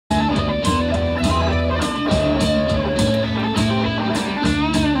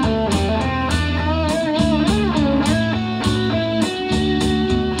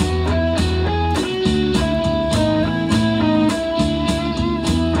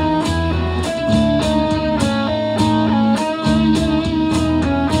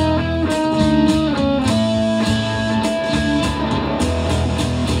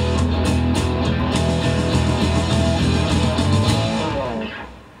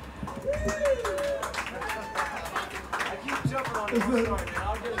We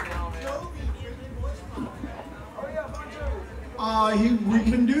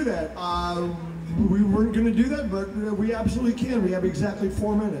can do that. We weren't going to do that, but we absolutely can. We have exactly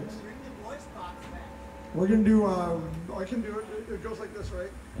 4 minutes. We're going to do, I can do it. It goes like this,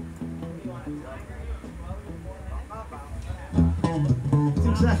 right? That's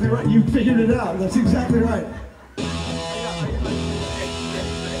exactly right. You figured it out. That's exactly right.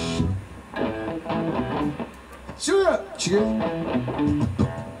 Shoot up.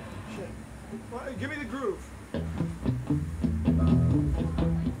 Give me the groove.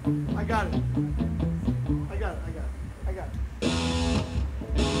 I got it.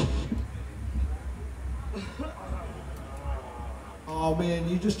 Oh man,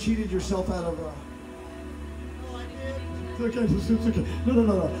 you just cheated yourself out of It's okay, it's okay.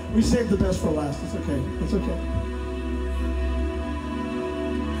 No. We saved the best for last. It's okay. It's okay.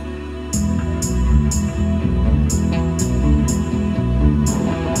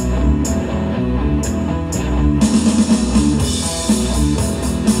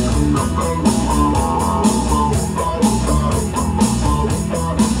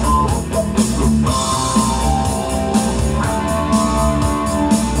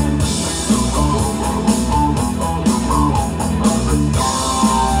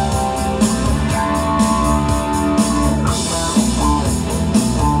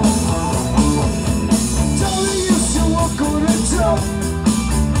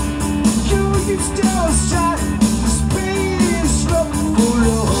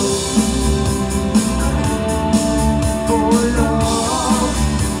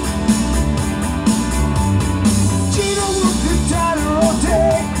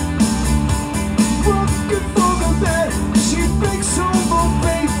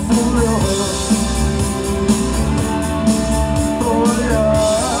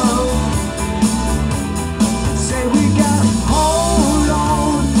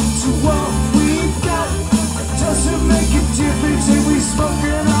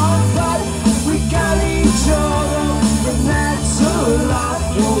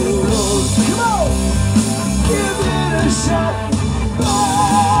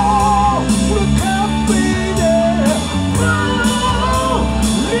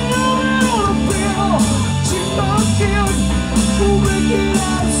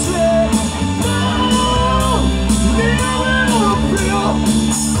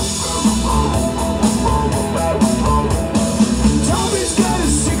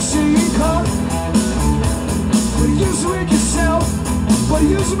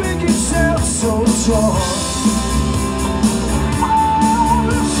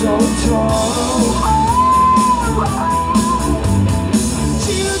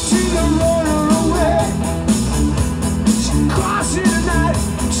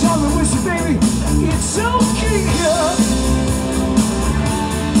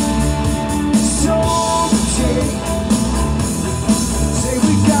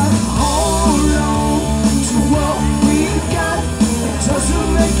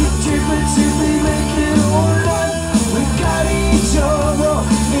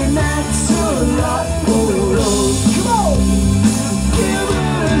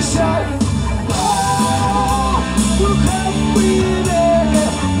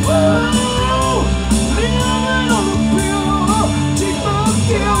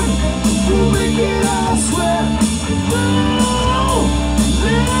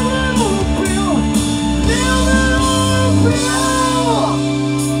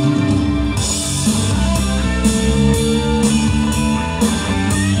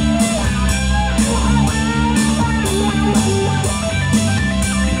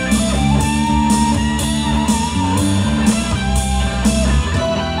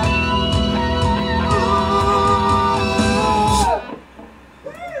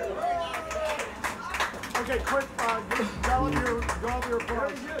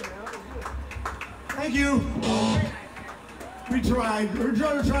 Thank you. We tried. We're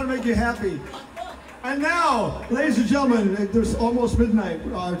trying to make you happy. And now, ladies and gentlemen, it's almost midnight.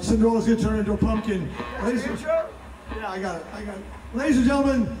 Cinderella's going to turn into a pumpkin. Yeah, I got it. Ladies and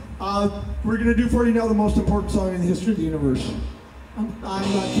gentlemen, we're going to do for you now the most important song in the history of the universe. I'm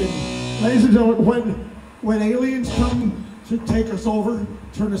not kidding. Ladies and gentlemen, when aliens come to take us over,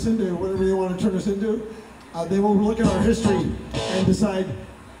 turn us into whatever they want to turn us into, they will look at our history and decide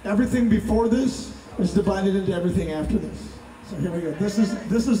everything before this is divided into everything after this. So here we go. This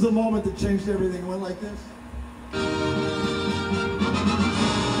is the moment that changed everything. It went like this.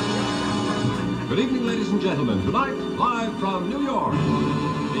 Good evening, ladies and gentlemen. Tonight, live from New York,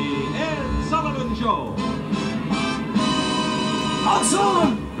 the Ed Sullivan Show. Ed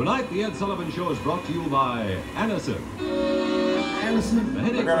Sullivan! Tonight, the Ed Sullivan Show is brought to you by Anacin. Anderson. The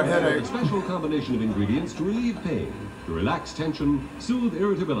headache got a remedy headache. is a special combination of ingredients to relieve pain, to relax tension, soothe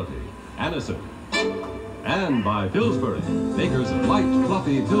irritability. Anderson. And by Pillsbury, makers of light,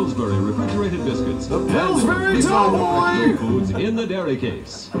 fluffy Pillsbury refrigerated biscuits. The Pillsbury and Doughboy! foods in the dairy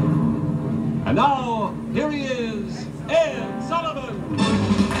case. And now, here he is, Ed Sullivan.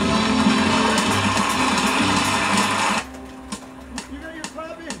 You know you're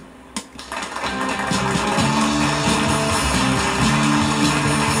clapping.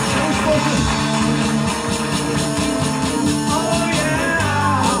 Oh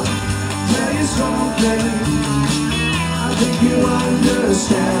yeah, tell you something. I think you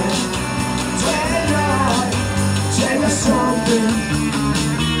understand. Tell you something.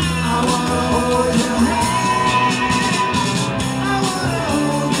 I wanna hold your hand. I wanna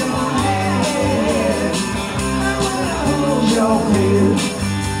hold your hand. I wanna hold your hand.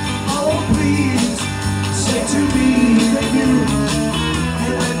 Oh please, say to me that you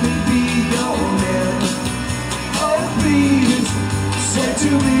and let me be your man. Oh please, say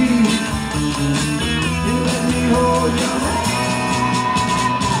to me you let me hold your hand.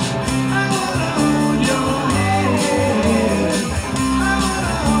 I wanna hold your hand. I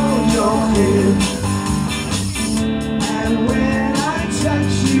wanna hold your hand. And when I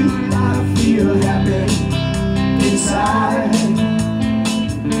touch you, I feel happy inside.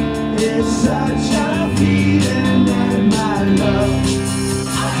 It's such a feeling that my love I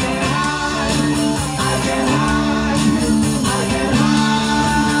can hide, I can hide, I can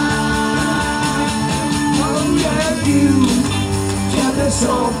hide. Oh yeah, you tell me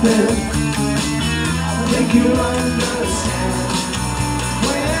something. I think you understand.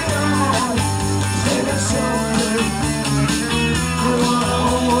 When I say me something, I wanna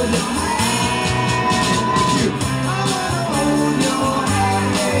hold your hand. I wanna hold your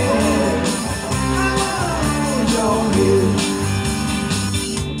hand. I wanna hold your hand.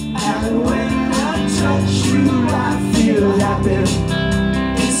 And when I touch you, I feel happy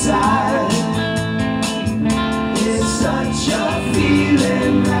inside. It's such a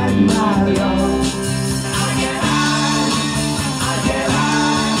feeling that my love I can hide, I can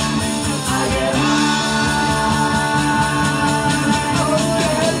hide, I can hide. Oh,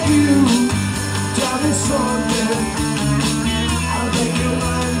 can you tell me something? I think you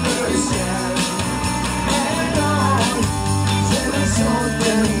understand. And tell me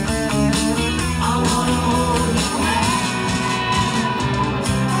something. I wanna hold your hand.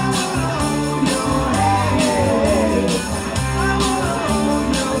 I wanna hold your hand. I wanna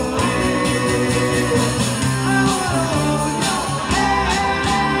hold your hand. I wanna hold your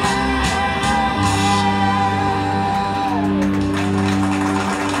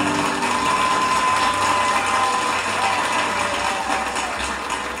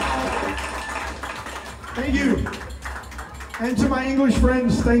Thank you. And to my English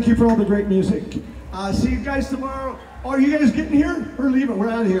friends, thank you for all the great music. See you guys tomorrow. Oh, are you guys getting here or leaving? We're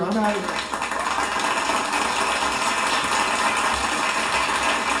out of here. I'm out of here.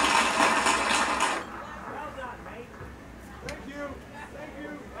 Well done, mate. Thank you. Thank you.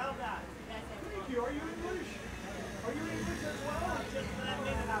 Well done. Thank you. Are you English? Are you English as well? Just for that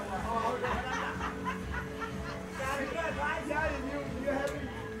minute I was. Oh, okay. Sounded good, right? Yeah, and you happy?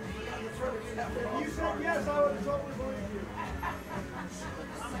 You said yes, I would totally believe you.